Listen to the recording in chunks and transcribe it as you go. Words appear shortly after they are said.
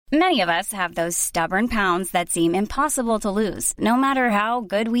Many of us have those stubborn pounds that seem impossible to lose, no matter how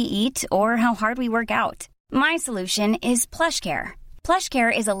good we eat or how hard we work out. My solution is PlushCare.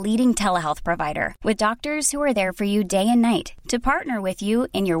 PlushCare is a leading telehealth provider with doctors who are there for you day and night to partner with you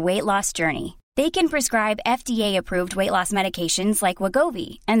in your weight loss journey. They can prescribe FDA-approved weight loss medications like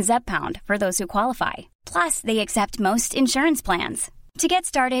Wegovy and Zepbound for those who qualify. Plus, they accept most insurance plans. To get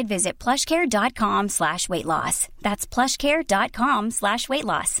started, visit plushcare.com/weightloss. That's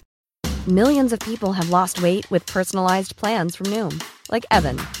plushcare.com/weightloss. Millions of people have lost weight with personalized plans from Noom. Like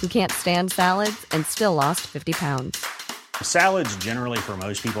Evan, who can't stand salads and still lost 50 pounds. Salads generally for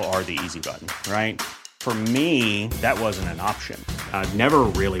most people are the easy button, right? For me, that wasn't an option. I never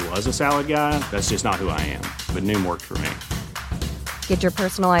really was a salad guy. That's just not who I am. But Noom worked for me. Get your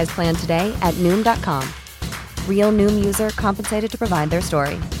personalized plan today at Noom.com. Real Noom user compensated to provide their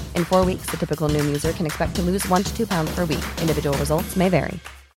story. In 4 weeks, the typical Noom user can expect to lose 1 to 2 pounds per week. Individual results may vary.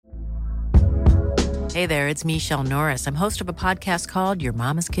 Hey there, it's Michelle Norris. I'm host of a podcast called Your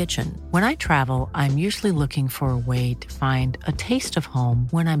Mama's Kitchen. When I travel, I'm usually looking for a way to find a taste of home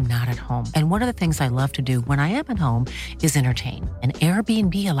when I'm not at home. And one of the things I love to do when I am at home is entertain. And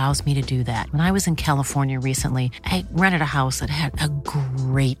Airbnb allows me to do that. When I was in California recently, I rented a house that had a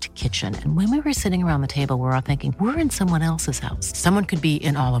great kitchen. And when we were sitting around the table, we were all thinking, we're in someone else's house. Someone could be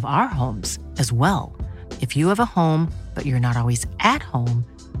in all of our homes as well. If you have a home, but you're not always at home,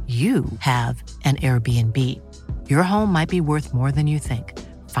 you have an Airbnb. Your home might be worth more than you think.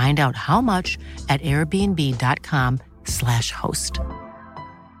 Find out how much at airbnb.com/host.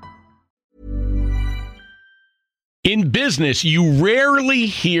 In business, you rarely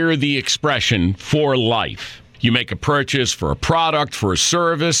hear the expression "for life." You make a purchase for a product, for a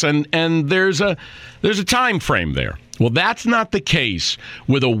service, and there's a time frame there. Well, that's not the case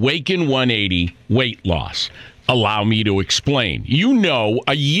with Awaken 180 weight loss. Allow me to explain. You know,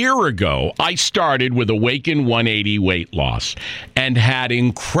 a year ago, I started with Awaken 180 weight loss and had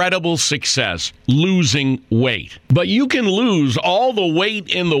incredible success losing weight. But you can lose all the weight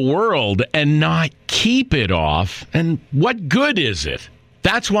in the world and not keep it off. And what good is it?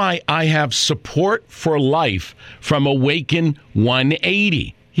 That's why I have support for life from Awaken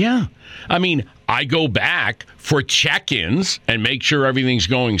 180. Yeah. I mean, I go back for check-ins and make sure everything's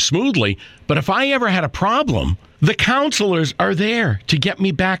going smoothly. But if I ever had a problem, the counselors are there to get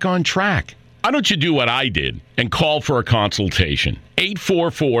me back on track. Why don't you do what I did and call for a consultation?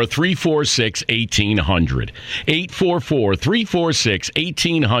 844-346-1800.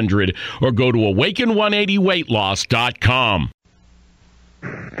 844-346-1800 or go to awaken180weightloss.com.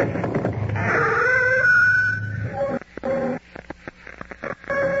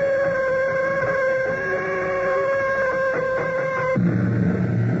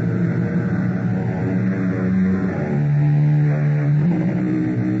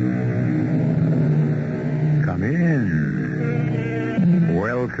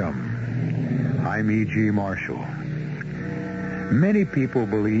 Welcome. I'm E.G. Marshall. Many people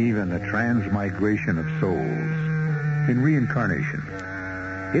believe in the transmigration of souls, in reincarnation.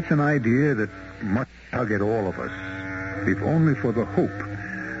 It's an idea that must tug at all of us, if only for the hope,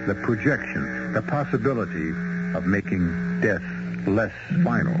 the projection, the possibility of making death less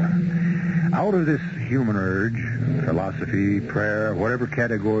final. Out of this human urge, philosophy, prayer, whatever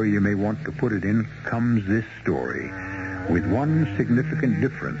category you may want to put it in, comes this story, with one significant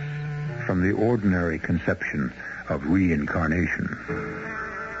difference from the ordinary conception of reincarnation.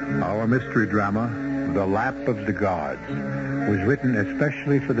 Our mystery drama, The Lap of the Gods, was written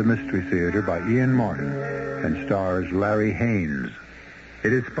especially for the Mystery Theater by Ian Martin and stars Larry Haynes.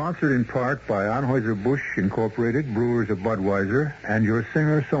 It is sponsored in part by Anheuser-Busch Incorporated, Brewers of Budweiser, and your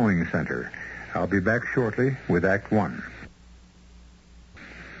Singer Sewing Center. I'll be back shortly with Act One.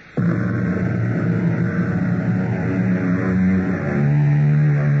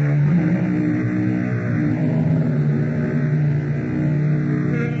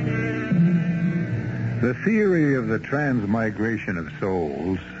 The theory of the transmigration of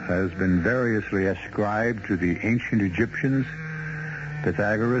souls has been variously ascribed to the ancient Egyptians,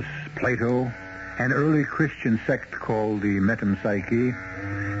 Pythagoras, Plato, an early Christian sect called the Metempsyche.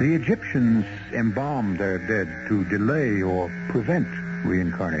 The Egyptians embalmed their dead to delay or prevent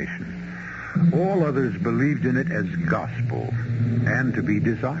reincarnation. All others believed in it as gospel and to be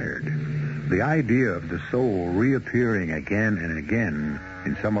desired. The idea of the soul reappearing again and again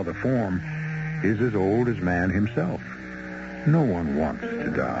in some other form is as old as man himself. No one wants to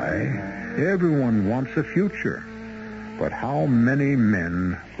die. Everyone wants a future. But how many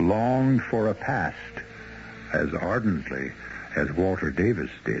men longed for a past as ardently as Walter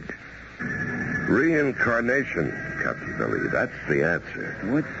Davis did? Reincarnation, Captain Billy. That's the answer.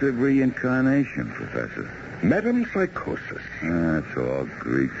 What's a reincarnation, Professor? Metempsychosis. That's all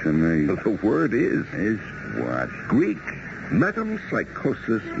Greek to me. The word is. Is what? Greek.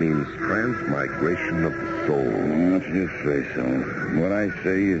 Metempsychosis means transmigration of the soul. If you say so. What I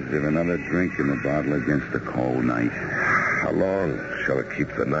say is have another drink in the bottle against a cold night. How long shall it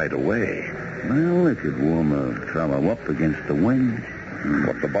keep the night away? Well, it could warm a fellow up against the wind.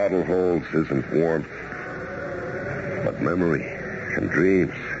 What the bottle holds isn't warmth, but memory and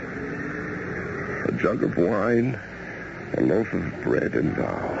dreams. A jug of wine, a loaf of bread, and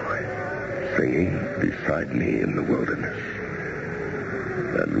thou, singing beside me in the wilderness.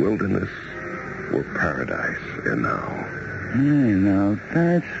 That wilderness were paradise enow. Hey, now,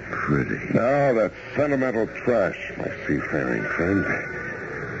 that's pretty. Now, that sentimental trash, my seafaring friend.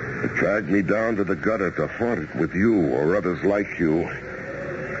 It dragged me down to the gutter to haunt it with you or others like you.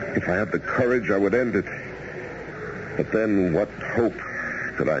 If I had the courage, I would end it. But then what hope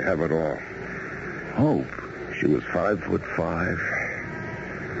did I have at all? Hope? She was 5'5".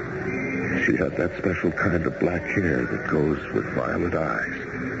 She had that special kind of black hair that goes with violet eyes.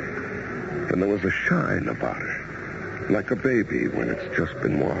 And there was a shine about her, like a baby when it's just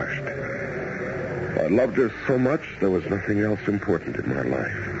been washed. I loved her so much there was nothing else important in my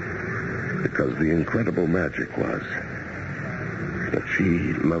life. Because the incredible magic was that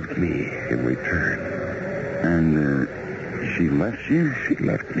she loved me in return. And, she left you? She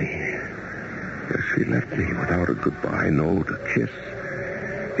left me. Yes, she left me without a goodbye note, a kiss,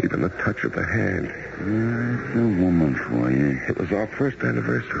 even a touch of the hand. That's a woman for you. It was our first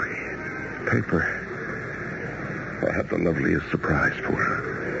anniversary. Paper. I had the loveliest surprise for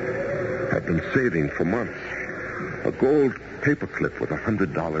her. I'd been saving for months. A gold paperclip with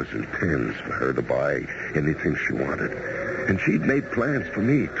 $100 in pins for her to buy anything she wanted. And she'd made plans for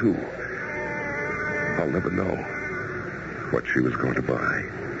me, too. I'll never know what she was going to buy.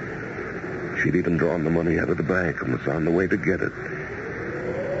 She'd even drawn the money out of the bank and was on the way to get it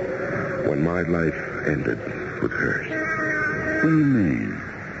when my life ended with hers. What do you mean?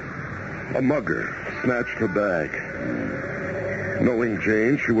 A mugger snatched her bag. Knowing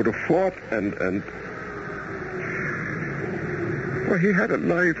Jane, she would have fought and... Well, he had a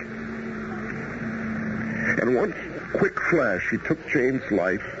knife. And one quick flash, he took Jane's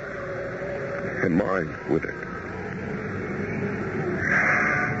life and mine with it.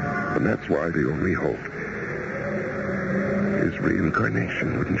 And that's why the only hope is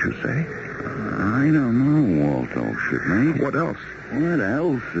reincarnation, wouldn't you say? I don't know, Waldo, shipmate. What else? What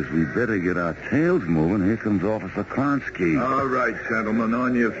else is we better get our tails moving? Here comes Officer Konsky. All right, gentlemen,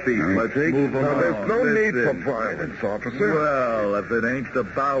 on your feet. Let's move along. There's no need for violence, officer. Well, if it ain't the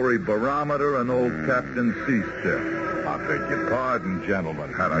Bowery Barometer and old Captain Seastiff. I beg your pardon,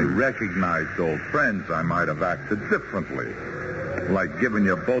 gentlemen. Had I recognized old friends, I might have acted differently. Like giving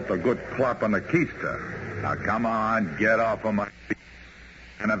you both a good clap on the keister. Now, come on, get off of my feet.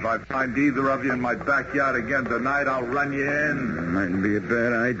 And if I find either of you in my backyard again tonight, I'll run you in. Mightn't be a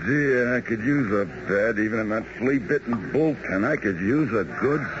bad idea. I could use a bed, even in that flea-bitten bullpen. I could use a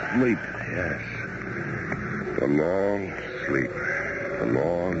good sleep. Yes. The long sleep. The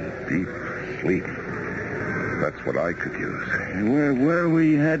long, deep sleep. That's what I could use. Where are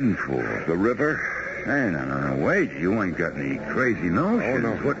we heading for? The river? Hey, no, wait. You ain't got any crazy notions.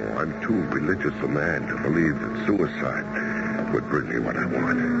 Oh, no. What? I'm too religious a man to believe that suicide would bring me what I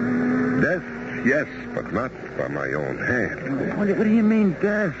want. Death, yes, but not by my own hand. What do you mean,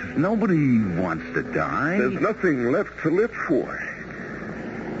 death? Nobody wants to die. There's nothing left to live for.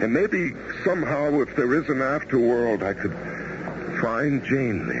 And maybe somehow, if there is an afterworld, I could find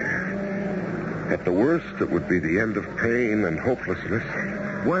Jane there. At the worst, it would be the end of pain and hopelessness.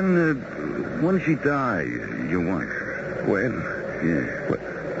 When she die, your wife? When? Yeah.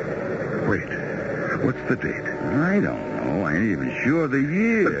 Wait. What's the date? I don't know. I ain't even sure the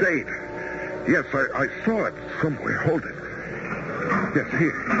year. The date. Yes, I saw it somewhere. Hold it. Yes,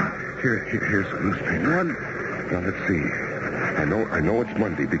 here's a newspaper. What? Now, let's see. I know it's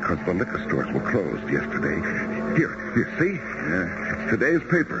Monday because the liquor stores were closed yesterday. Here, see? Yeah. It's today's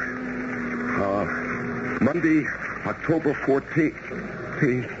paper. Monday, October 14th.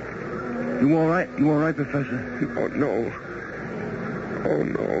 You all right? You all right, Professor? Oh,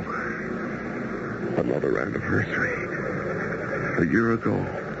 no. Another anniversary. A year ago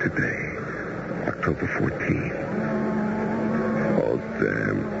today, October 14th. Oh,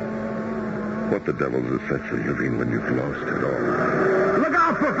 damn. What the devil's the sense of living when you've lost it all? Look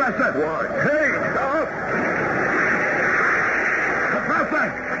out, Professor! Why? Hey, stop! Professor,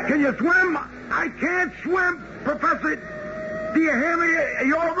 can you swim? I can't swim, Professor. Do you hear me? Are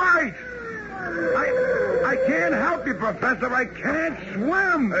you all right? I can't help you, Professor. I can't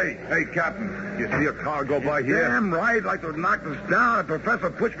swim. Hey, Captain. You see a car go by here? Damn right. Like to knock us down. The professor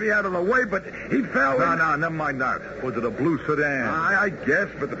pushed me out of the way, but he fell. No, never mind that. Was it a blue sedan? I guess,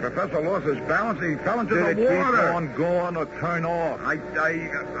 but the professor lost his balance and he fell into the water. Did it keep on going or turn off? I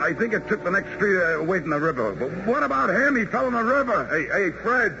think it took the next street away from the river. But what about him? He fell in the river. Hey,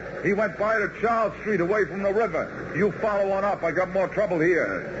 Fred. He went by to Charles Street away from the river. You follow on up. I got more trouble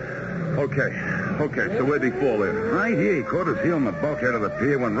here. Okay, so where'd he fall in? Right here. He caught his heel in the bulkhead of the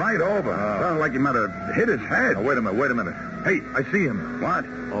pier, went right over. Sounded like he might have hit his head. Oh, wait a minute. Hey, I see him. What?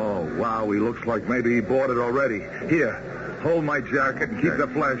 Oh, wow, he looks like maybe he bought it already. Here, hold my jacket and keep the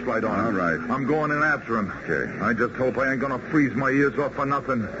flashlight on. All right. I'm going in after him. Okay. I just hope I ain't going to freeze my ears off for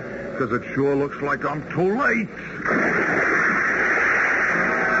nothing, because it sure looks like I'm too late.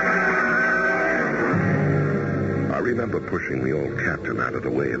 I remember pushing the old captain out of the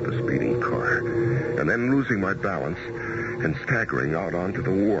way of the speeding car, and then losing my balance and staggering out onto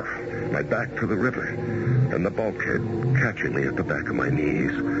the wharf, my back to the river, and the bulkhead catching me at the back of my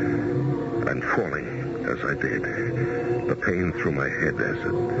knees, and falling as I did. The pain through my head as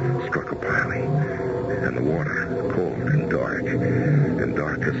it struck a piling, and the water cold and dark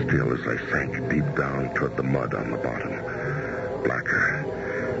as still as I sank deep down toward the mud on the bottom, blacker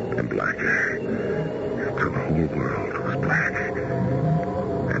and blacker, till the whole world was black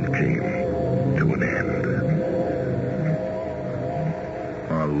and came to an end.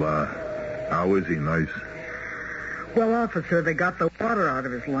 Well, how is he, Nice? Well, officer, they got the water out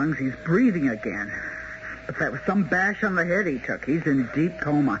of his lungs. He's breathing again. But that was some bash on the head he took. He's in deep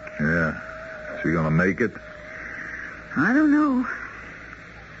coma. Yeah. Is he going to make it? I don't know.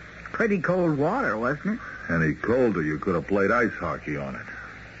 Pretty cold water, wasn't it? Any colder, you could have played ice hockey on it.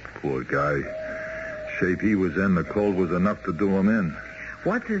 Poor guy. Shape he was in, the cold was enough to do him in.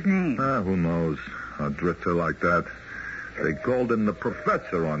 What's his name? Who knows? A drifter like that. They called him the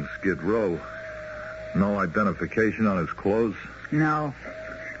Professor on Skid Row. No identification on his clothes? No.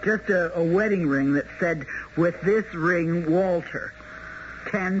 Just a wedding ring that said, with this ring, Walter.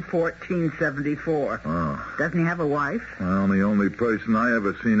 10/14/74. Oh. Doesn't he have a wife? Well, the only person I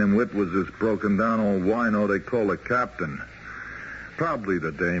ever seen him with was this broken-down old wino they call the captain. Probably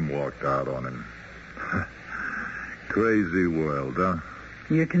the dame walked out on him. Crazy world, huh?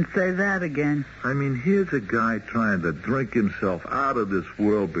 You can say that again. I mean, here's a guy trying to drink himself out of this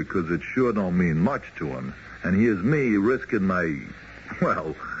world because it sure don't mean much to him. And here's me risking my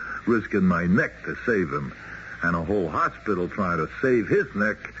neck to save him. And a whole hospital trying to save his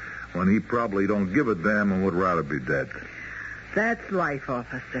neck when he probably don't give a damn and would rather be dead. That's life,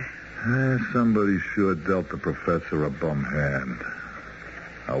 officer. Somebody sure dealt the professor a bum hand.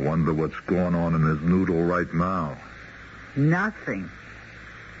 I wonder what's going on in his noodle right now. Nothing.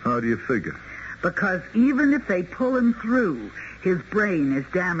 How do you figure? Because even if they pull him through, his brain is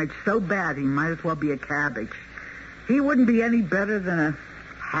damaged so bad he might as well be a cabbage. He wouldn't be any better than a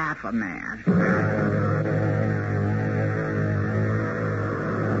half a man.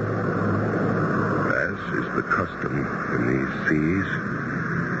 As is the custom in these seas,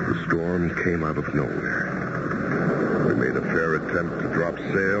 the storm came out of nowhere. We made a fair attempt to drop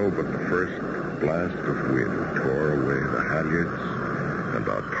sail, but the first blast of wind tore away the halyards and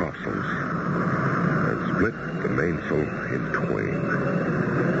our topsails and split the mainsail in twain.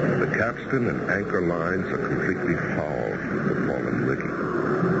 The capstan and anchor lines are completely fouled with the fallen rigging.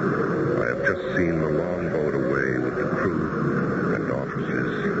 I have just seen the longboat away with the crew and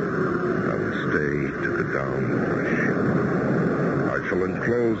officers. I will stay to the downwash. I shall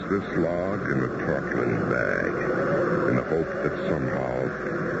enclose this log in a tarpaulin bag in the hope that somehow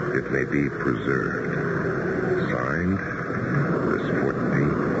it may be preserved. Signed, this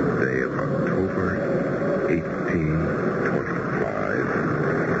 14th day of October,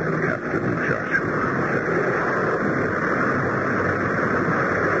 1825, Captain Joshua.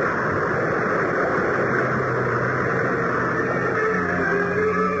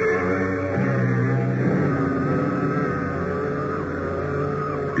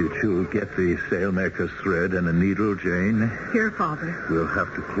 Did you get the sailmaker's thread and a needle, Jane? Here, Father. We'll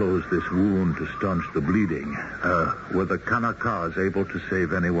have to close this wound to staunch the bleeding. Were the Kanakas able to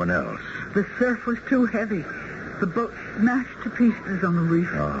save anyone else? The surf was too heavy. The boat smashed to pieces on the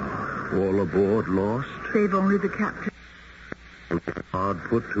reef. All aboard lost? Save only the captain. Hard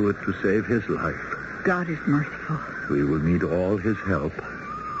put to it to save his life. God is merciful. We will need all his help.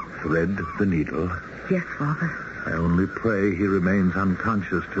 Thread the needle. Yes, Father. I only pray he remains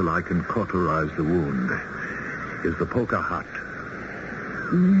unconscious till I can cauterize the wound. Is the poker hot?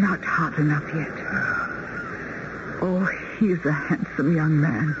 Not hot enough yet. Oh, he is a handsome young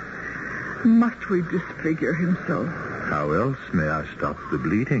man. Must we disfigure him so? How else may I stop the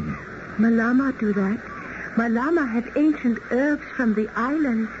bleeding? Malama do that. Malama have ancient herbs from the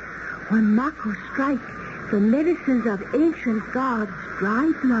islands. When Mako strike, the medicines of ancient gods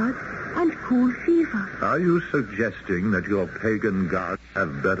dry blood and cool fever. Are you suggesting that your pagan gods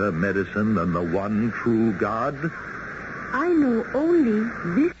have better medicine than the one true God? I know only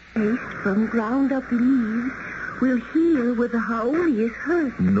this paste from ground up leaves will heal with the holiest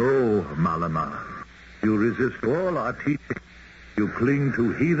herbs. No, Malama. You resist all our teaching. You cling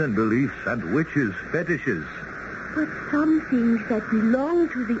to heathen beliefs and witches' fetishes. But some things that belong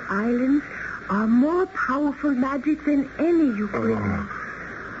to the islands are more powerful magic than any you bring.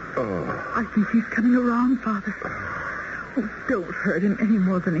 I think he's coming around, Father. Oh, don't hurt him any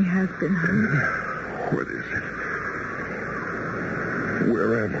more than he has been hurt. What is it?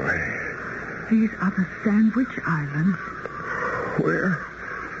 Where am I? These are the Sandwich Islands. Where?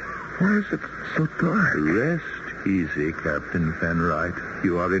 Why is it so dark? Rest easy, Captain Fenright.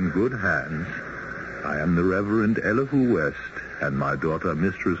 You are in good hands. I am the Reverend Elihu West, and my daughter,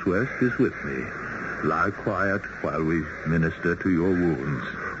 Mistress West, is with me. Lie quiet while we minister to your wounds.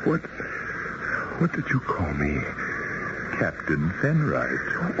 What did you call me? Captain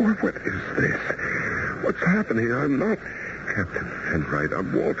Fenright. What is this? What's happening? I'm not Captain Fenright.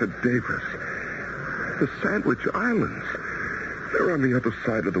 I'm Walter Davis. The Sandwich Islands. They're on the other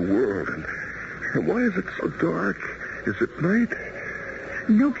side of the world. And why is it so dark? Is it night?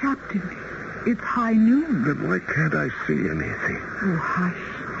 No, Captain. It's high noon. Then why can't I see anything? Oh, hush.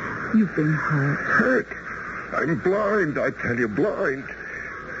 You've been hurt. Hurt? I'm blind, I tell you, blind.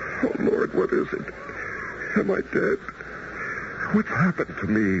 Oh, Lord, what is it? Am I dead? What's happened to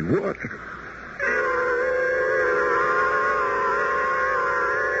me? What?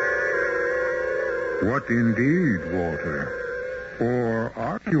 What indeed, Walter? Or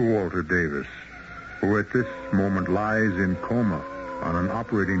are you Walter Davis, who at this moment lies in coma on an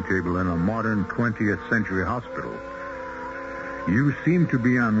operating table in a modern 20th century hospital? You seem to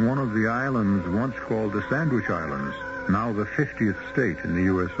be on one of the islands once called the Sandwich Islands, now the 50th state in the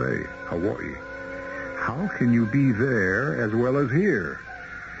USA, Hawaii. How can you be there as well as here?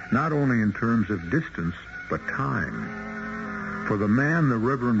 Not only in terms of distance, but time. For the man the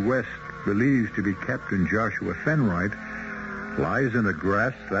Reverend West believes to be Captain Joshua Fenright lies in a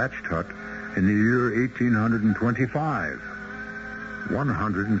grass-thatched hut in the year 1825,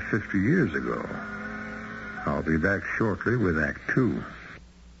 150 years ago. I'll be back shortly with Act 2.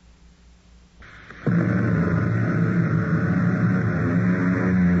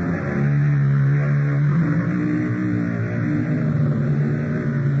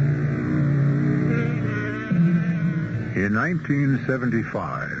 In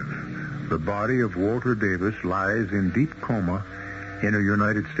 1975, the body of Walter Davis lies in deep coma in a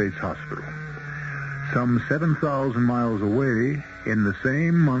United States hospital. Some 7,000 miles away, in the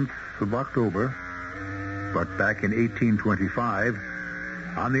same month of October, but back in 1825,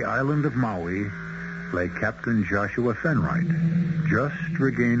 on the island of Maui, lay Captain Joshua Fenright, just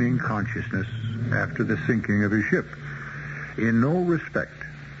regaining consciousness after the sinking of his ship. In no respect,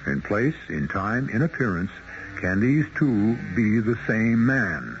 in place, in time, in appearance, can these two be the same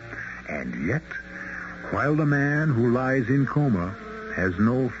man? And yet, while the man who lies in coma has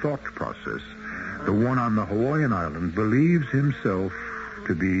no thought process, the one on the Hawaiian island believes himself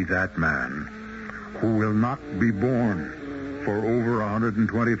to be that man, who will not be born for over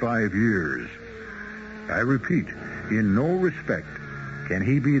 125 years. I repeat, in no respect can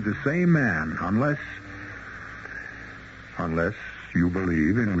he be the same man unless you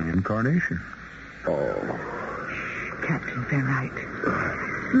believe in reincarnation. Oh. Captain Fenright,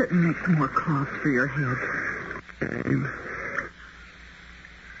 let me make some more cloths for your head. Pain.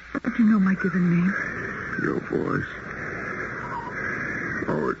 Did you know my given name? Your voice.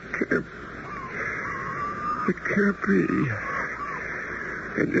 Oh, it can't be.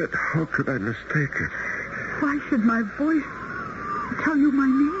 And yet, how could I mistake it? Why should my voice tell you my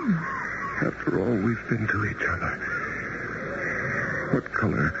name? After all we've been to each other. What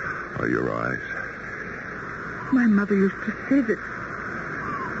color are your eyes? My mother used to say that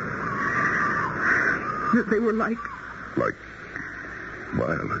they were like... Like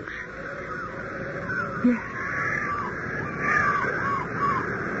violets. Yes.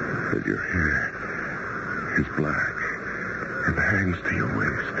 And your hair is black and hangs to your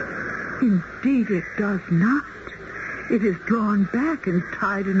waist. Indeed, it does not. It is drawn back and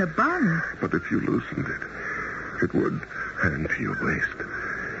tied in a bun. But if you loosened it, it would hang to your waist.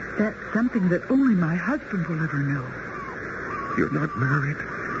 That's something that only my husband will ever know. You're not married?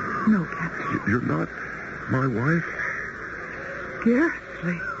 No, Captain. You're not my wife?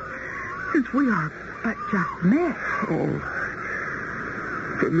 Scarcely. since we are but just met. Oh,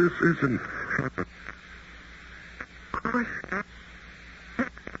 then this isn't...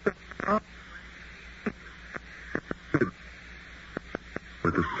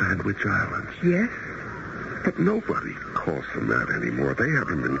 With the Sandwich Islands. Yes? But nobody calls them that anymore. They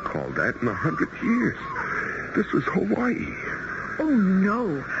haven't been called that in 100 years. This is Hawaii. Oh,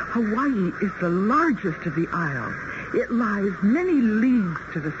 no. Hawaii is the largest of the isles. It lies many leagues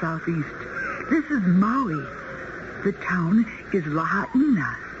to the southeast. This is Maui. The town is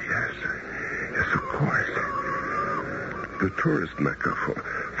Lahaina. Yes, of course. The tourist mecca for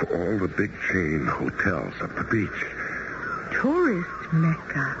all the big chain hotels up the beach. Tourist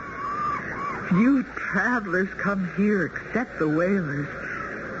mecca. Few travelers come here except the whalers.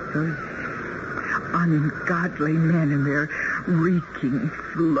 Those ungodly men in their reeking,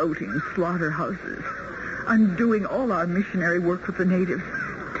 floating slaughterhouses, undoing all our missionary work with the natives,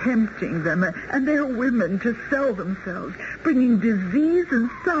 tempting them and their women to sell themselves, bringing disease and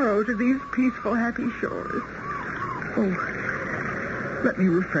sorrow to these peaceful, happy shores. Oh, let me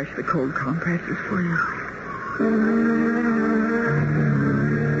refresh the cold compresses for you.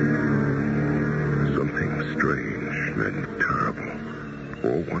 Something strange and terrible,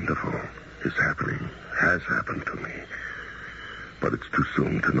 or wonderful, is happening, has happened to me. But it's too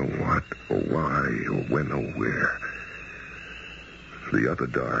soon to know what, or why, or when, or where. The other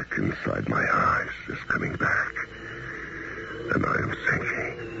dark inside my eyes is coming back. And I am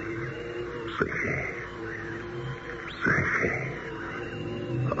sinking.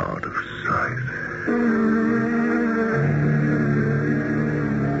 Out of sight.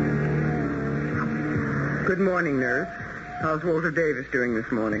 Good morning, nurse. How's Walter Davis doing this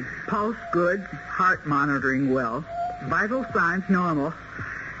morning? Pulse good, heart monitoring well. Vital signs normal,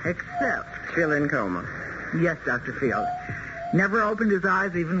 except... Still in coma. Yes, Dr. Field. Never opened his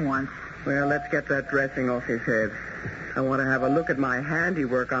eyes even once. Well, let's get that dressing off his head. I want to have a look at my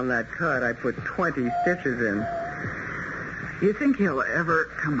handiwork on that cut. I put 20 stitches in. You think he'll ever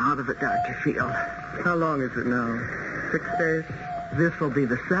come out of it, Dr. Field? How long is it now? 6 days? This will be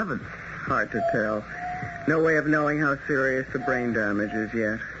the 7th. Hard to tell. No way of knowing how serious the brain damage is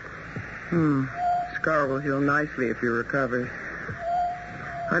yet. Scar will heal nicely if he recovers.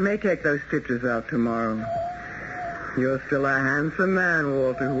 I may take those stitches out tomorrow. You're still a handsome man,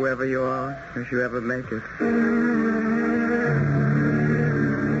 Walter, whoever you are, if you ever make it.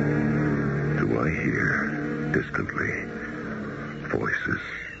 Do I hear, distantly, voices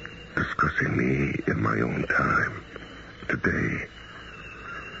discussing me in my own time, today?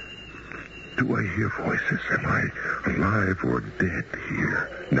 Do I hear voices? Am I alive or dead here,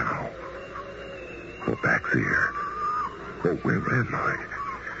 now? Or back there? Or where am I?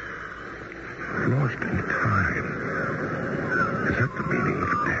 Lost in time. Is that the meaning of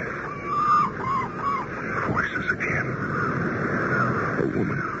death? Voices again. A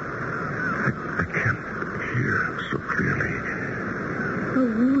woman. I can't hear so clearly. The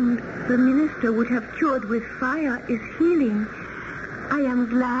wound the minister would have cured with fire is healing. I am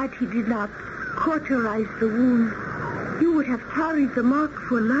glad he did not cauterize the wound. You would have carried the mark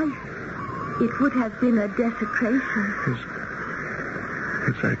for life. It would have been a desecration.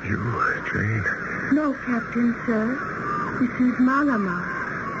 Is that you, Jane? No, Captain, sir. This is Malama.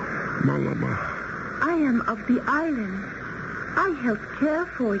 Malama. I am of the island. I help care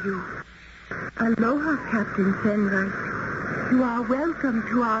for you. Aloha, Captain Fenright. You are welcome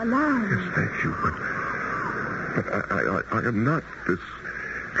to our land. Yes, thank you, but I am not this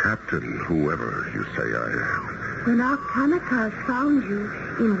captain, whoever you say I am. When our Kanakas found you,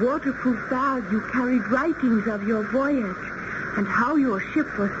 in waterproof bag you carried writings of your voyage and how your ship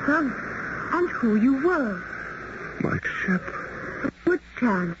was sunk and who you were. My ship? The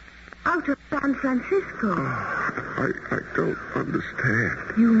Woodchan, out of San Francisco. I don't understand.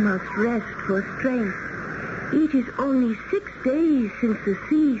 You must rest for strength. It is only 6 days since the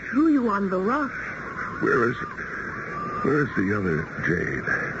sea threw you on the rocks. Where is the other Jane?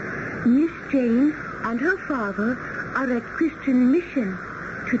 Miss Jane and her father are at Christian Mission.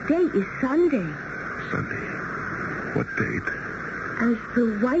 Today is Sunday. Sunday? What date? As the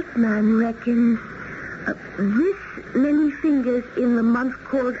white man reckons, this many fingers in the month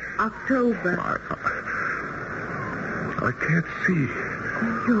called October. I can't see.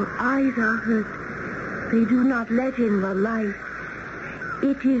 Your eyes are hurt. They do not let in the light.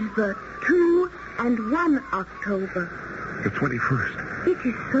 It is the 2 and 1 October. The 21st? It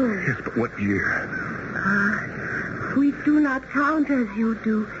is so. Yes, but what year? We do not count as you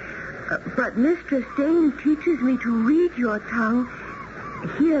do. But Mr. Stain teaches me to read your tongue.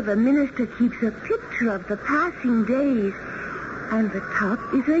 Here the minister keeps a picture of the passing days. And the top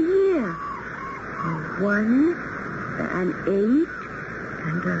is a year. A 1, an 8,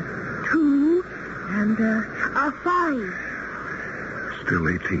 and a 2, and a 5. Still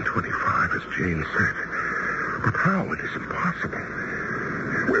 1825, as Jane said. But how? It is impossible.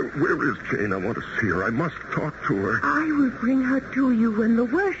 Where is Jane? I want to see her. I must talk to her. I will bring her to you when the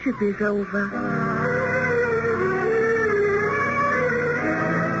worship is over.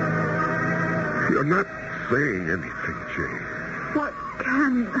 You're not saying anything, Jane. What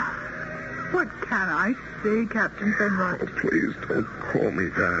can I say, Captain Fenright? Oh, please don't call me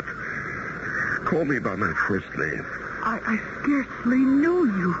that. Call me by my first name. I scarcely know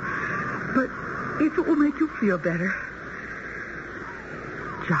you, but if it will make you feel better.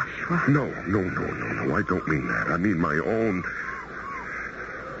 Joshua. No. I don't mean that. I mean my own.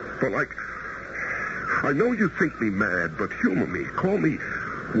 But I know you think me mad, but humor me. Call me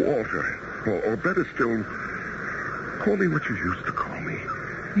Walter. Or better still, call me what you used to call me.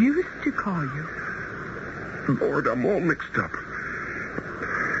 Used to call you? Lord, I'm all mixed up.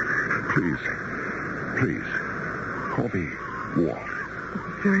 Please, call me Walt.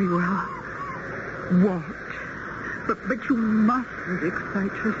 Very well. Walt. But you mustn't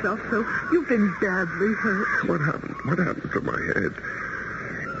excite yourself so. You've been badly hurt. What happened to my head?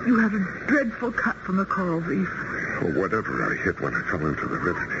 You have a dreadful cut from the coral reef. Or whatever I hit when I fell into the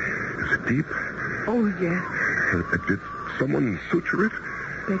river. Is it deep? Oh, yes. Did someone suture it?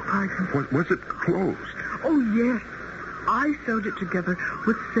 Beg pardon? Was it closed? Oh, yes. I sewed it together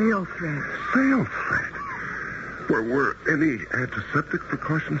with sail thread. Sail thread? Were any antiseptic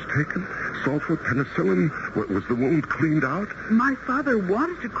precautions taken? Sulfur, penicillin? Was the wound cleaned out? My father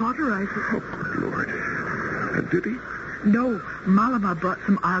wanted to cauterize it. Oh, good Lord. And did he? No. Malama brought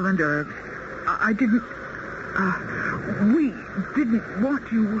some island herbs. We didn't want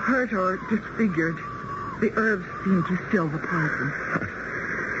you hurt or disfigured. The herbs seemed to still the poison.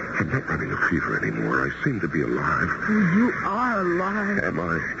 I'm not running a fever anymore. I seem to be alive. Oh, you are alive. Am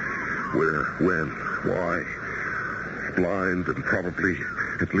I? Where? When? Why? Blind and probably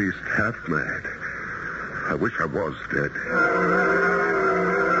at least half mad. I wish I was dead.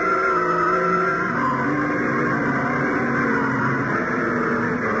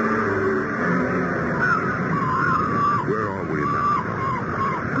 Where are we now?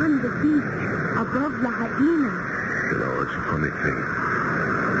 On the beach, above La Haina. You know, it's a funny thing.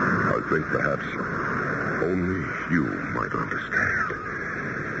 I think perhaps only you might understand.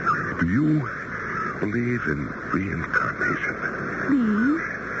 Do you believe in reincarnation? Please?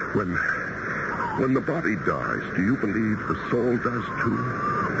 When the body dies, do you believe the soul does too?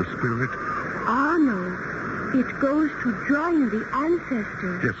 The spirit? Ah, no. It goes to join the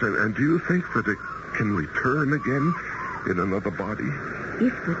ancestors. Yes, and do you think that it can return again in another body?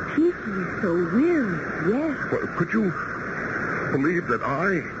 If the Tiki so will, yes. Well, could you believe that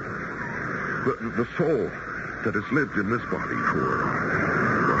the soul that has lived in this body for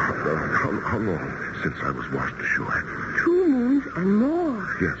how long since I was washed ashore? 2 moons and more.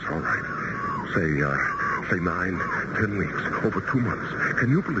 Yes, all right. Say 9, 10 weeks, over 2 months. Can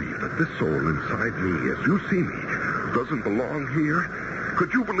you believe that this soul inside me, as you see me, doesn't belong here?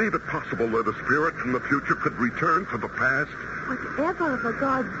 Could you believe it possible that a spirit from the future could return to the past? Whatever the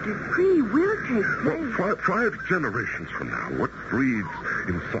gods decree will take place. Well, 5 generations from now, what breathes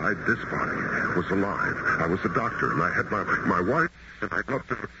inside this body was alive. I was a doctor, and I had my wife, and I loved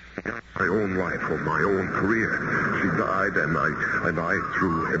her. My own life or my own career. She died, and I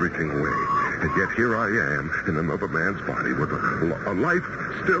threw everything away. And yet here I am in another man's body with a life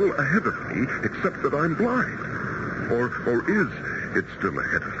still ahead of me, except that I'm blind. Or is it still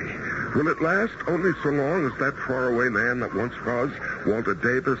ahead of me? Will it last only so long as that faraway man that once was, Walter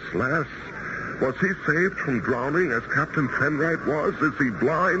Davis, lasts? Was he saved from drowning as Captain Fenright was? Is he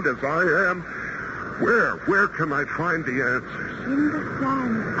blind as I am? Where can I find the answers? In the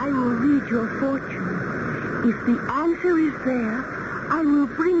sand, I will read your fortune. If the answer is there, I will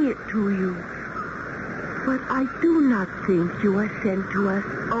bring it to you. But I do not think you are sent to us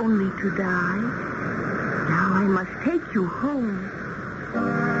only to die. Now I must take you home.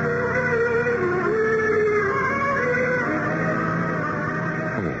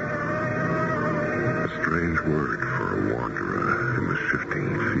 Home. A strange word for a wanderer in the shifting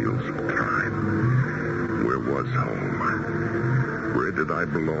fields of time. Where was home? Where did I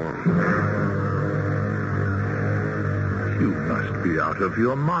belong? You must be out of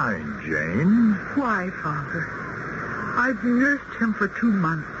your mind, Jane. Why, Father? I've nursed him for 2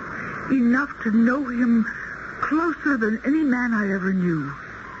 months. Enough to know him closer than any man I ever knew.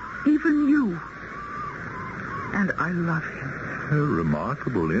 Even you. And I love him A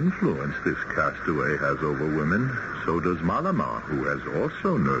remarkable influence this castaway has over women. So does Malamar, who has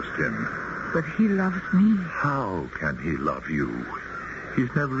also nursed him. But he loves me. How can he love you?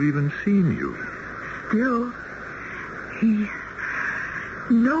 He's never even seen you. Still, he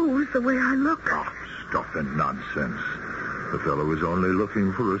knows the way I look. Oh, stuff and nonsense. The fellow is only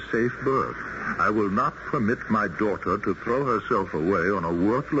looking for a safe berth. I will not permit my daughter to throw herself away on a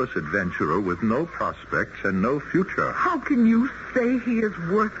worthless adventurer with no prospects and no future. How can you say he is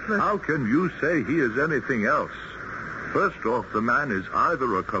worthless? How can you say he is anything else? First off, the man is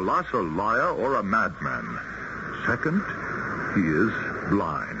either a colossal liar or a madman. Second, he is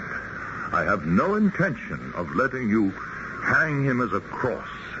blind. I have no intention of letting you hang him as a cross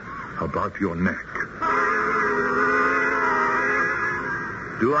about your neck.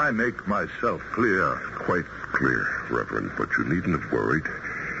 Do I make myself clear? Quite clear, Reverend, but you needn't have worried.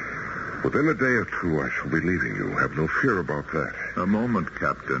 Within a day or two, I shall be leaving you. Have no fear about that. A moment,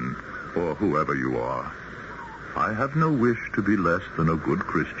 Captain, or whoever you are. I have no wish to be less than a good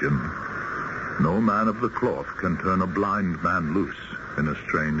Christian. No man of the cloth can turn a blind man loose in a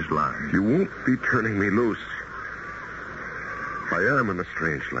strange land. You won't be turning me loose. I am in a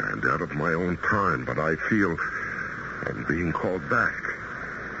strange land, out of my own time, but I feel I'm being called back.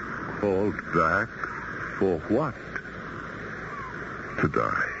 Called back? For what? To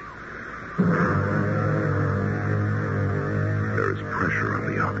die. There is pressure on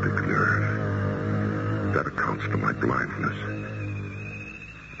the optic nerve. That accounts for my blindness.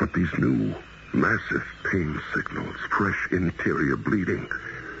 But these new, massive pain signals, fresh interior bleeding.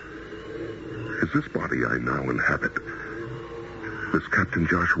 Is this body I now inhabit this Captain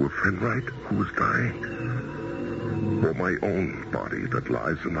Joshua Fenwright who is dying? Or my own body that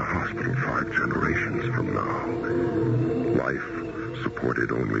lies in the hospital 5 generations from now? Life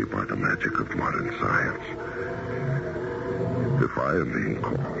supported only by the magic of modern science. If I am being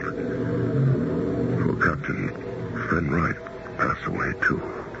called, will Captain Fenwright pass away too?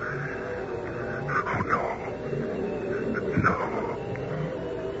 Oh, no. No.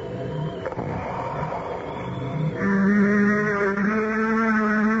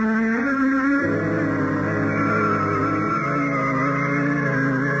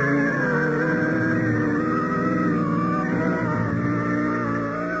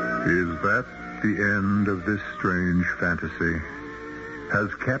 The end of this strange fantasy.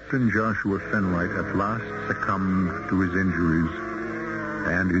 Has Captain Joshua Fenwright at last succumbed to his injuries?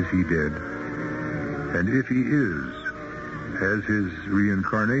 And is he dead? And if he is, has his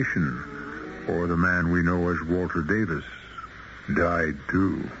reincarnation, or the man we know as Walter Davis, died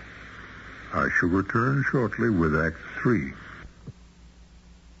too? I shall return shortly with Act 3.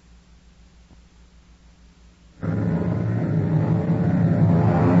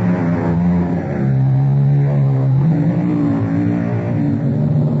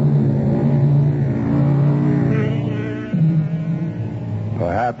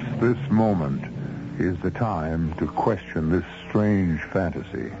 This moment is the time to question this strange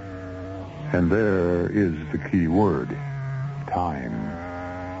fantasy. And there is the key word, time.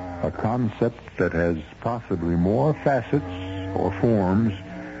 A concept that has possibly more facets or forms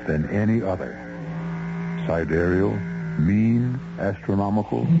than any other. Sidereal, mean,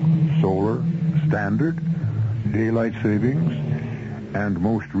 astronomical, solar, standard, daylight savings, and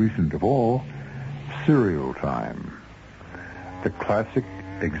most recent of all, serial time. The classic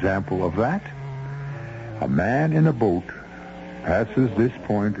example of that, a man in a boat passes this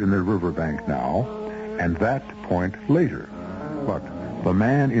point in the riverbank now, and that point later. But the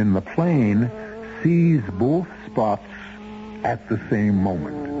man in the plane sees both spots at the same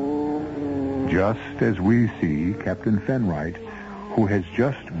moment. Just as we see Captain Fenwright, who has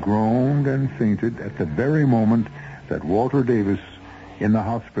just groaned and fainted at the very moment that Walter Davis in the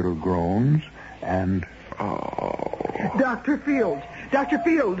hospital groans and... Dr. Field! Dr.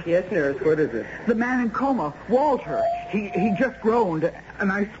 Field! Yes, nurse, what is it? The man in coma, Walter. He just groaned,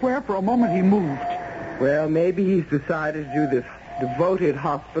 and I swear for a moment he moved. Well, maybe he's decided to do this devoted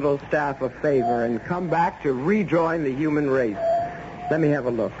hospital staff a favor and come back to rejoin the human race. Let me have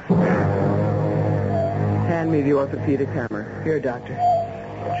a look. Hand me the orthopedic hammer. Here, doctor.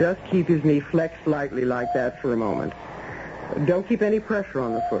 Just keep his knee flexed lightly like that for a moment. Don't keep any pressure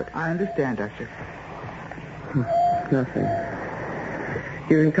on the foot. I understand, doctor. Nothing.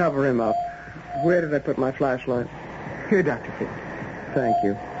 You can cover him up. Where did I put my flashlight? Here, Dr. Field. Thank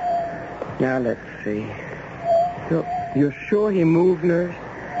you. Now, let's see. So, you're sure he moved, nurse?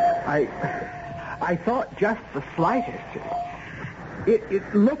 I thought just the slightest.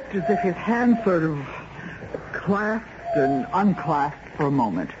 It looked as if his hand sort of clasped and unclasped for a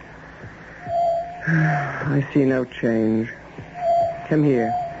moment. I see no change. Come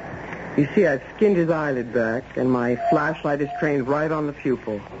here. You see, I've skinned his eyelid back, and my flashlight is trained right on the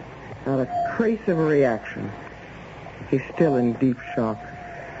pupil. Not a trace of a reaction. He's still in deep shock.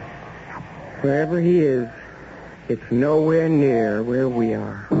 Wherever he is, it's nowhere near where we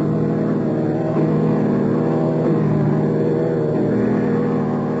are.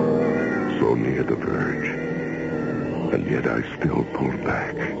 So near the verge. And yet I still pull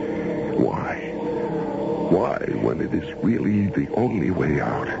back. Why? Why, when it is really the only way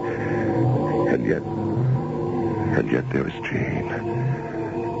out? And yet there is Jane.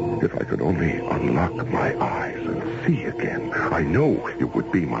 If I could only unlock my eyes and see again, I know it would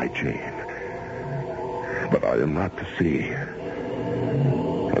be my Jane. But I am not to see.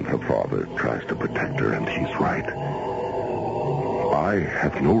 And her father tries to protect her, and he's right. I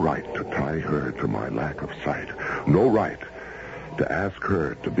have no right to tie her to my lack of sight. No right to ask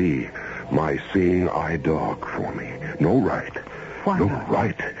her to be my seeing eye dog for me. No right. Why no not?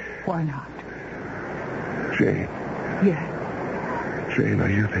 right. Why not? Jane. Yes. Jane, are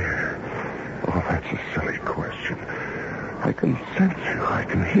you there? Oh, that's a silly question. I can sense you. I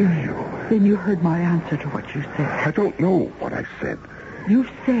can hear you. Then you heard my answer to what you said. I don't know what I said. You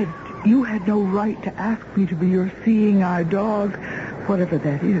said you had no right to ask me to be your seeing eye dog, whatever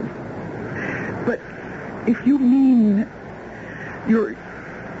that is. But if you mean your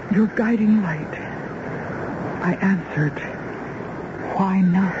guiding light, I answered, why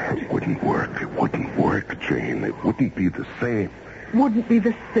not? It wouldn't work. It wouldn't work, Jane. It wouldn't be the same. Wouldn't be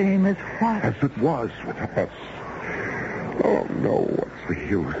the same as what? As it was with us. Oh, no, what's the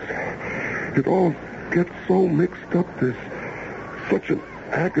use? It all gets so mixed up. There's such an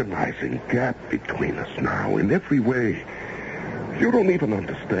agonizing gap between us now in every way. You don't even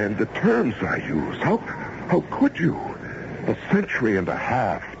understand the terms I use. How could you? A century and a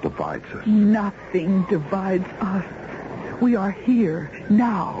half divides us. Nothing divides us. We are here,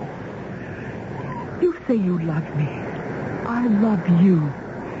 now. You say you love me. I love you.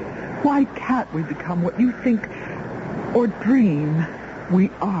 Why can't we become what you think or dream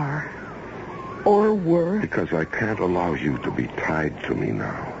we are or were? Because I can't allow you to be tied to me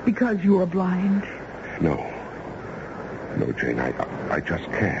now. Because you are blind? No, Jane, I just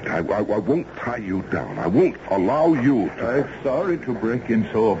can't. I won't tie you down. I won't allow you to... I'm sorry to break in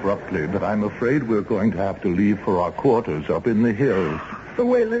so abruptly, but I'm afraid we're going to have to leave for our quarters up in the hills. The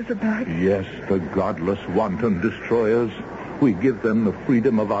whalers are back? Yes, the godless, wanton destroyers. We give them the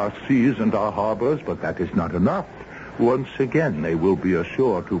freedom of our seas and our harbors, but that is not enough. Once again, they will be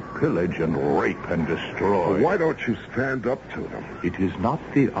ashore to pillage and rape and destroy. Well, why don't you stand up to them? It is not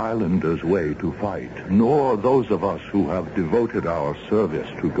the islanders' way to fight, nor those of us who have devoted our service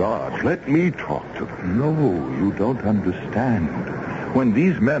to God. Let me talk to them. No, you don't understand. When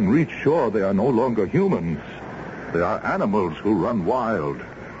these men reach shore, they are no longer humans. They are animals who run wild.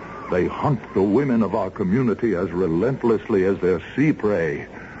 They hunt the women of our community as relentlessly as their sea prey.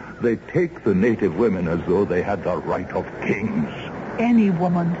 They take the native women as though they had the right of kings. Any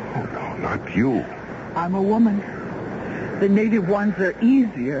woman. Oh, no, not you. I'm a woman. The native ones are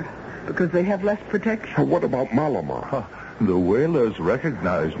easier because they have less protection. What about Malama? The whalers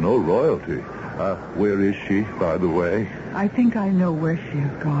recognize no royalty. Where is she, by the way? I think I know where she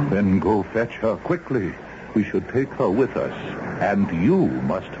has gone. Then go fetch her quickly. We should take her with us. And you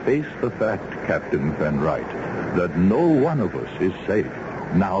must face the fact, Captain Fenwright, that no one of us is safe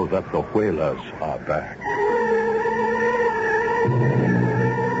now that the whalers are back.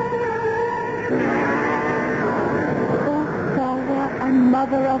 Oh, Father and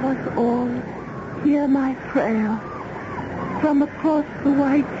Mother of us all, hear my prayer. From across the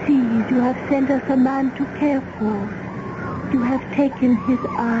wide seas you have sent us a man to care for. You have taken his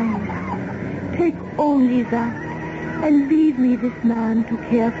eyes. Take only that, and leave me this man to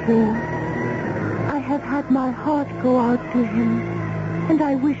care for. I have had my heart go out to him, and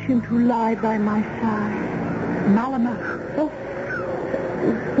I wish him to lie by my side. Malama. Oh,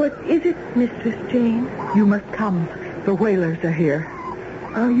 what is it, Mistress Jane? You must come. The whalers are here.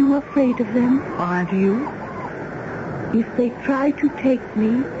 Are you afraid of them? Aren't you? If they try to take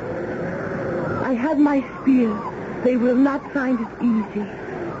me, I have my spear. They will not find it easy.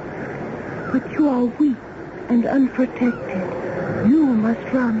 But you are weak and unprotected. You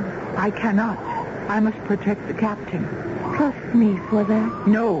must run. I cannot. I must protect the captain. Trust me for that.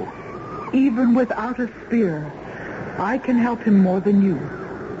 No. Even without a spear, I can help him more than you.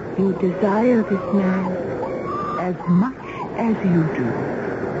 You desire this man. As much as you do.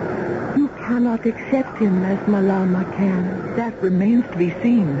 You cannot accept him as Malama can. That remains to be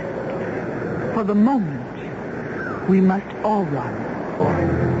seen. For the moment, we must all run.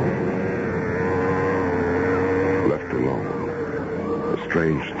 Left alone,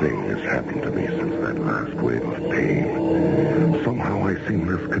 strange thing has happened to me since that last wave of pain. Somehow I seem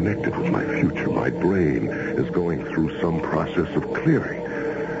less connected with my future. My brain is going through some process of clearing.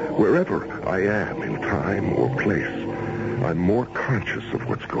 Wherever I am in time or place, I'm more conscious of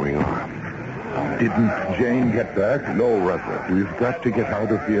what's going on. Didn't Jane get back? No, Reverend. We've got to get out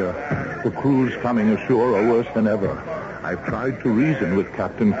of here. The crews coming ashore are worse than ever. I've tried to reason with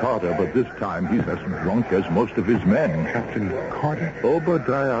Captain Carter, but this time he's as drunk as most of his men. Captain Carter?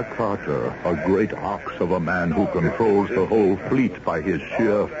 Obadiah Carter, a great ox of a man who controls the whole fleet by his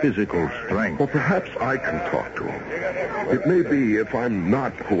sheer physical strength. Well, perhaps I can talk to him. It may be if I'm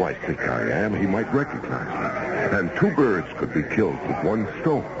not who I think I am, he might recognize me. And two birds could be killed with one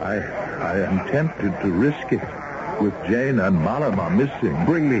stone. I am tempted to risk it. With Jane and Malama missing.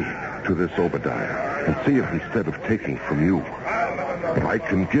 Bring me to this Obadiah and see if instead of taking from you, I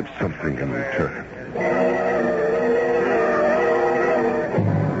can give something in return.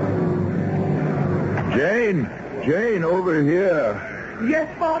 Jane, over here. Yes,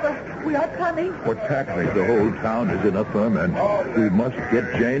 Father, we are coming. What's happening? The whole town is in a ferment. We must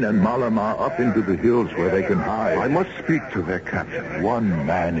get Jane and Malama up into the hills where they can hide. I must speak to their captain. One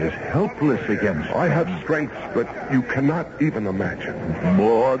man is helpless against I have strengths that you cannot even imagine.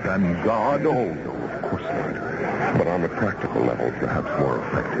 More than God? No, of course not. But on a practical level, perhaps more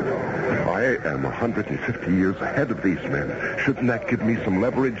effective. I am 150 years ahead of these men. Shouldn't that give me some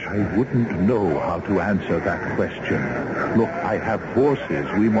leverage? I wouldn't know how to answer that question. Look, I have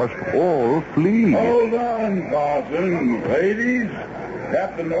horses. We must all flee. Hold on, Carson. Ladies,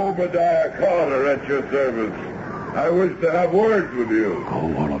 Captain Obadiah Carter at your service. I wish to have words with you.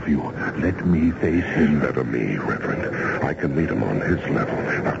 Go, all of you. Let me face him. Better me, Reverend. I can meet him on his level.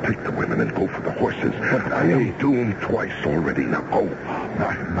 Now take the women and go for the horses. But I am doomed twice already. Now go.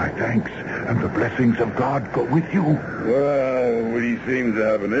 My thanks and the blessings of God go with you. Well, we seem to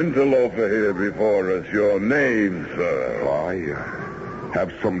have an interloper here before us. Your name, sir? I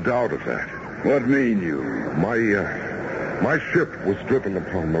have some doubt of that. What mean you? My ship was driven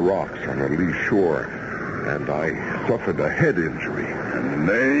upon the rocks on a lee shore, and I suffered a head injury. And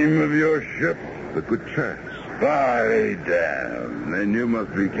the name of your ship? The Good Chance. By damn. Then you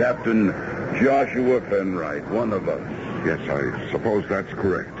must be Captain Joshua Penwright, one of us. Yes, I suppose that's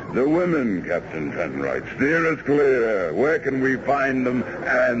correct. The women, Captain Penwright. Steer us clear. Where can we find them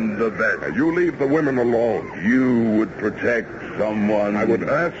and the best? You leave the women alone. You would protect someone. I would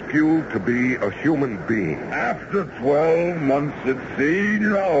ask you to be a human being. After 12 months at sea,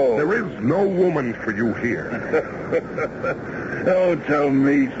 no. There is no woman for you here. Don't tell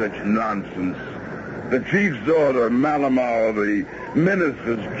me such nonsense. The chief's daughter, Malama, or the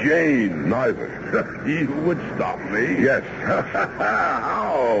minister's Jane. Neither. You would stop me? Yes.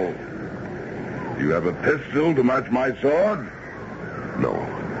 How? Do you have a pistol to match my sword? No.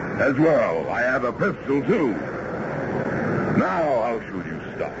 As well, I have a pistol, too. Now, how should you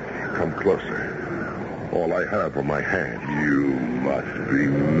stop me? Come closer. All I have are my hands. You must be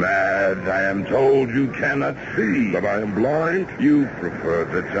mad. I am told you cannot see. That I am blind? You prefer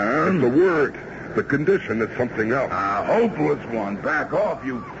the term? It's a word. The condition is something else. A hopeless one. Back off,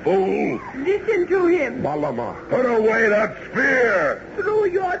 you fool. Listen to him. Malama. Put away that spear. Through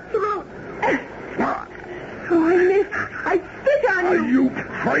your throat. Oh, I missed. I spit on Are you. you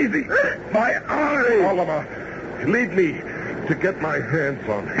crazy? My eye. Malama, lead me to get my hands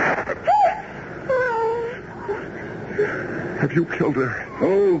on her. Have you killed her?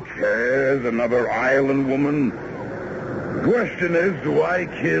 Who cares? Another island woman. The question is, do I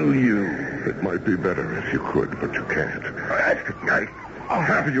kill you? It might be better if you could, but you can't. I'll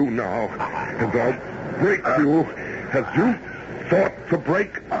have you now, and I'll break you as you thought to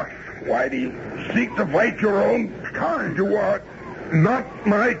break us. Why do you seek to fight your own kind? You are not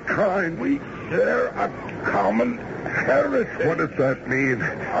my kind. We share a common heritage. What does that mean?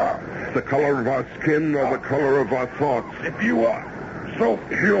 The color of our skin or the color of our thoughts? If you are so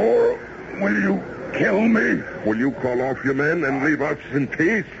pure, will you kill me? Will you call off your men and leave us in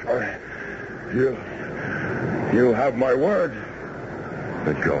peace? You have my word.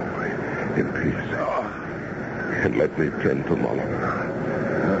 Then go in peace. And let me tend to Malama.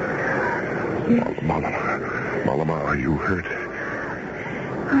 Malama, are you hurt?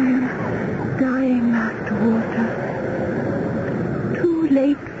 I am dying, Master Walter. Too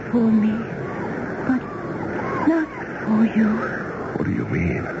late for me, but not for you. What do you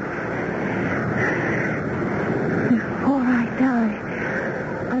mean? Before I die,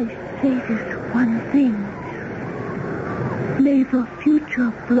 I say this one thing. May the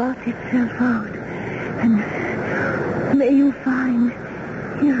future blot itself out, and may you find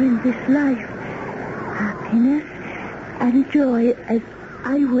here in this life happiness and joy as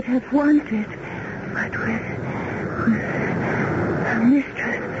I would have wanted, but with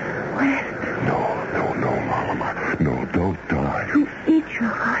Mistress West. No, Mama. No, don't die. To each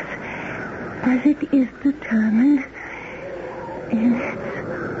of us, as it is determined in its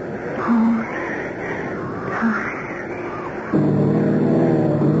own time.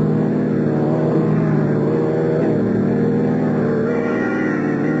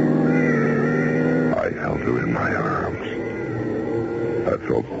 I held her in my arms. I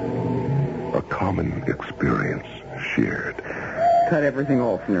felt a common experience shared. Cut everything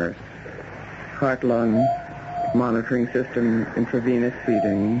off, nurse. Heart, lung, monitoring system, intravenous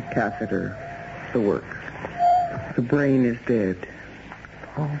feeding, catheter, the works. The brain is dead.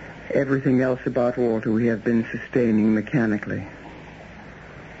 Oh. Everything else about Walter we have been sustaining mechanically.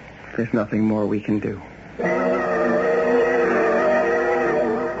 There's nothing more we can do.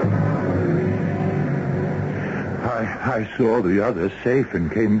 I saw the others safe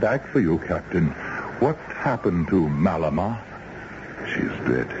and came back for you, Captain. What happened to Malama? She's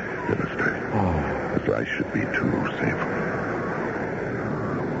dead, Minister. As I should be too, safe.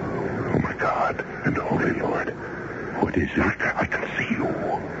 Oh, my God and Holy Lord. What is it? I can see you.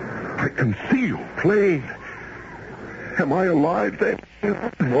 I can see you plain. Am I alive then?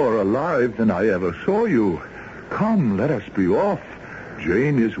 More alive than I ever saw you. Come, let us be off.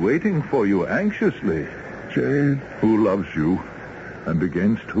 Jane is waiting for you anxiously. Jane? Who loves you, and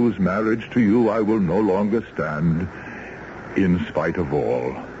against whose marriage to you I will no longer stand, in spite of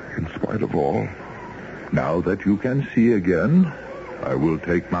all. In spite of all? Now that you can see again, I will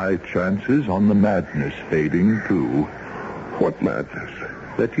take my chances on the madness fading too. What madness?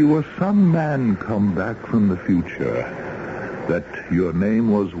 That you were some man come back from the future. That your name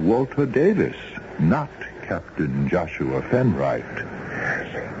was Walter Davis, not Captain Joshua Fenright.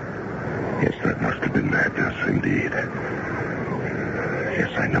 Yes, that must have been madness, indeed.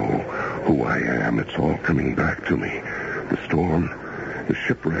 Yes, I know who I am. It's all coming back to me. The storm, the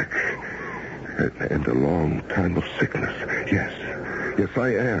shipwreck, and a long time of sickness. Yes, I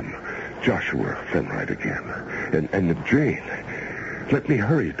am Joshua Fenright again. And Jane, let me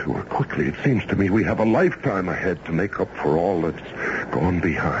hurry to her quickly. It seems to me we have a lifetime ahead to make up for all that's gone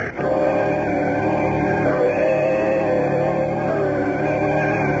behind.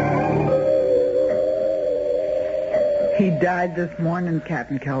 He died this morning,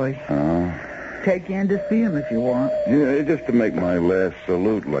 Captain Kelly. Oh? Take you in to see him if you want. Yeah, just to make my last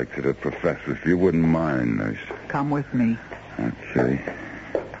salute like to the professor, if you wouldn't mind, nurse. Come with me. Okay.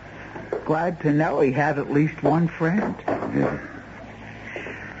 Glad to know he had at least one friend. Yeah.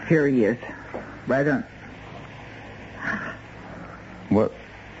 Here he is. Right on. What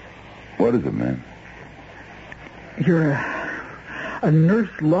is it, man? You're a nurse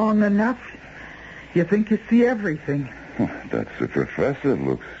long enough. You think you see everything. That's the professor.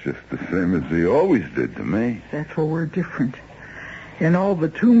 Looks just the same as he always did to me. That's where we're different. In all the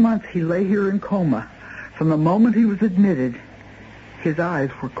 2 months he lay here in coma, from the moment he was admitted, his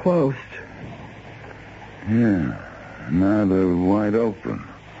eyes were closed. Yeah. Now they're wide open.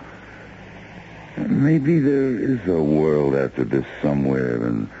 Maybe there is a world after this somewhere,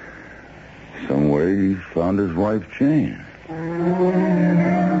 and somewhere he found his wife, Jane.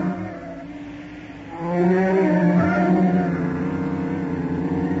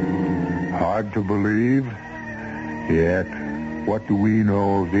 Hard to believe, yet what do we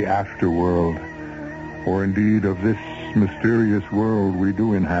know of the afterworld, or indeed of this mysterious world we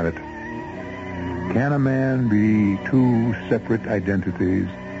do inhabit? Can a man be two separate identities,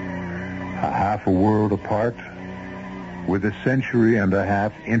 a half a world apart, with a century and a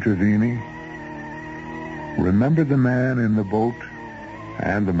half intervening? Remember the man in the boat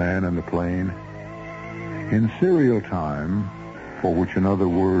and the man in the plane? In serial time, for which another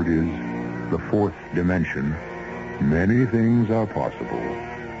word is the fourth dimension, many things are possible.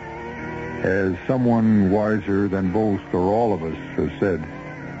 As someone wiser than both or all of us has said,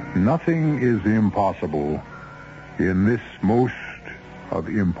 nothing is impossible in this most of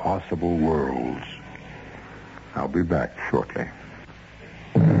impossible worlds. I'll be back shortly.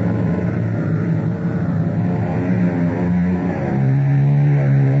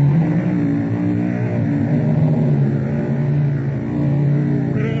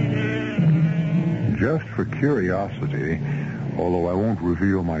 Just for curiosity, although I won't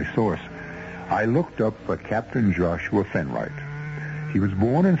reveal my source, I looked up Captain Joshua Fenright. He was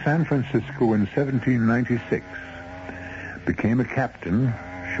born in San Francisco in 1796, became a captain,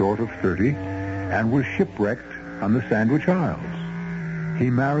 short of 30, and was shipwrecked on the Sandwich Isles. He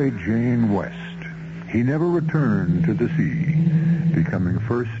married Jane West. He never returned to the sea, becoming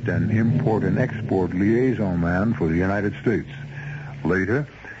first an import and export liaison man for the United States. Later,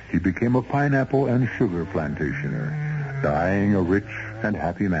 he became a pineapple and sugar plantationer, dying a rich and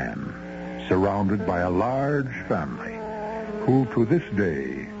happy man, surrounded by a large family, who to this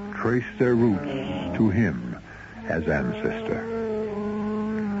day trace their roots to him as ancestor.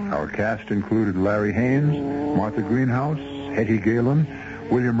 Our cast included Larry Haynes, Martha Greenhouse, Hetty Galen,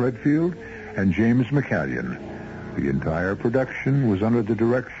 William Redfield, and James McCallion. The entire production was under the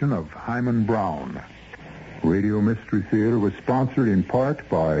direction of Hyman Brown. Radio Mystery Theater was sponsored in part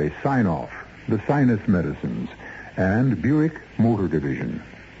by Sign-Off, the Sinus Medicines, and Buick Motor Division.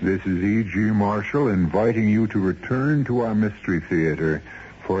 This is E.G. Marshall inviting you to return to our Mystery Theater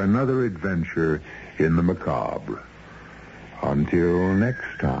for another adventure in the macabre. Until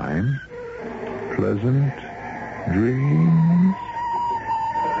next time, pleasant dreams.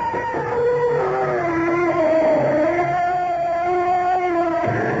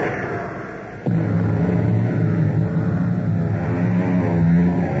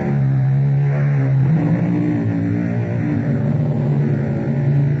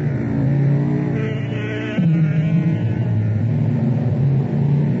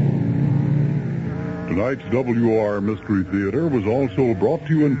 Tonight's WR Mystery Theater was also brought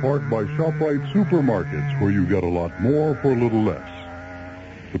to you in part by ShopRite Supermarkets, where you get a lot more for a little less.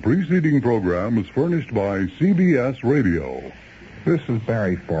 The preceding program is furnished by CBS Radio. This is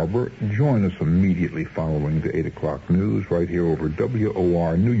Barry Farber. Join us immediately following the 8 o'clock news right here over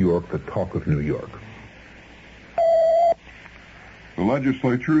WOR New York, the talk of New York. The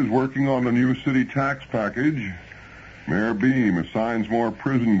legislature is working on the new city tax package. Mayor Beam assigns more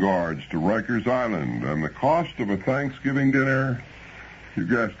prison guards to Rikers Island, and the cost of a Thanksgiving dinner, you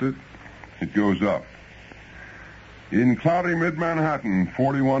guessed it, it goes up. In cloudy mid-Manhattan,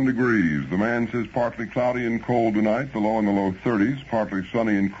 41 degrees. The man says partly cloudy and cold tonight, the low in the low 30s, partly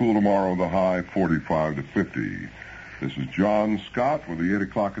sunny and cool tomorrow, the high 45 to 50. This is John Scott with the 8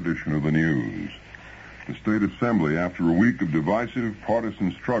 o'clock edition of the news. The State Assembly, after a week of divisive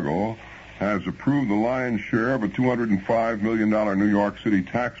partisan struggle, has approved the lion's share of a $205 million New York City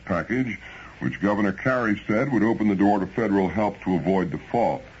tax package, which Governor Carey said would open the door to federal help to avoid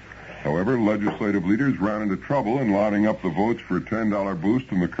default. However, legislative leaders ran into trouble in lining up the votes for a $10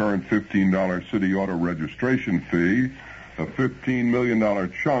 boost in the current $15 city auto registration fee, a $15 million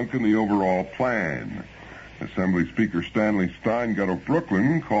chunk in the overall plan. Assembly Speaker Stanley Steingart of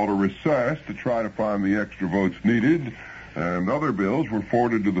Brooklyn called a recess to try to find the extra votes needed, and other bills were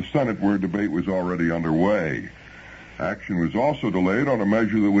forwarded to the Senate where debate was already underway. Action was also delayed on a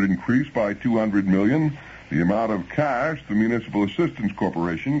measure that would increase by $200 million the amount of cash the Municipal Assistance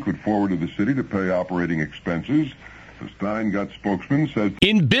Corporation could forward to the city to pay operating expenses. The Steingart spokesman says,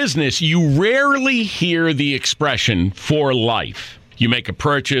 in business, you rarely hear the expression for life. You make a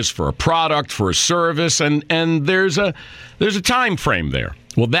purchase for a product, for a service, and there's a time frame there.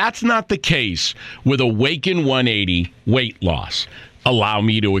 Well, that's not the case with Awaken 180 weight loss. Allow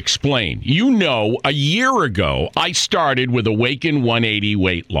me to explain. You know, a year ago, I started with Awaken 180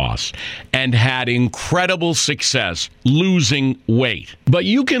 weight loss and had incredible success losing weight. But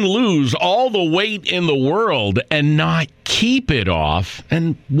you can lose all the weight in the world and not keep it off.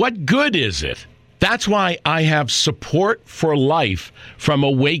 And what good is it? That's why I have support for life from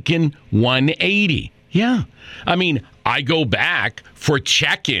Awaken 180. Yeah. I mean, I go back for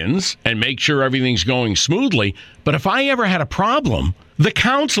check-ins and make sure everything's going smoothly. But if I ever had a problem, the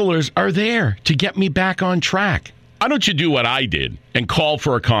counselors are there to get me back on track. Why don't you do what I did and call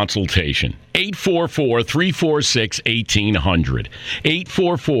for a consultation? 844-346-1800.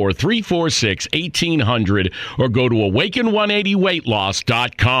 844-346-1800 or go to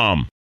awaken180weightloss.com.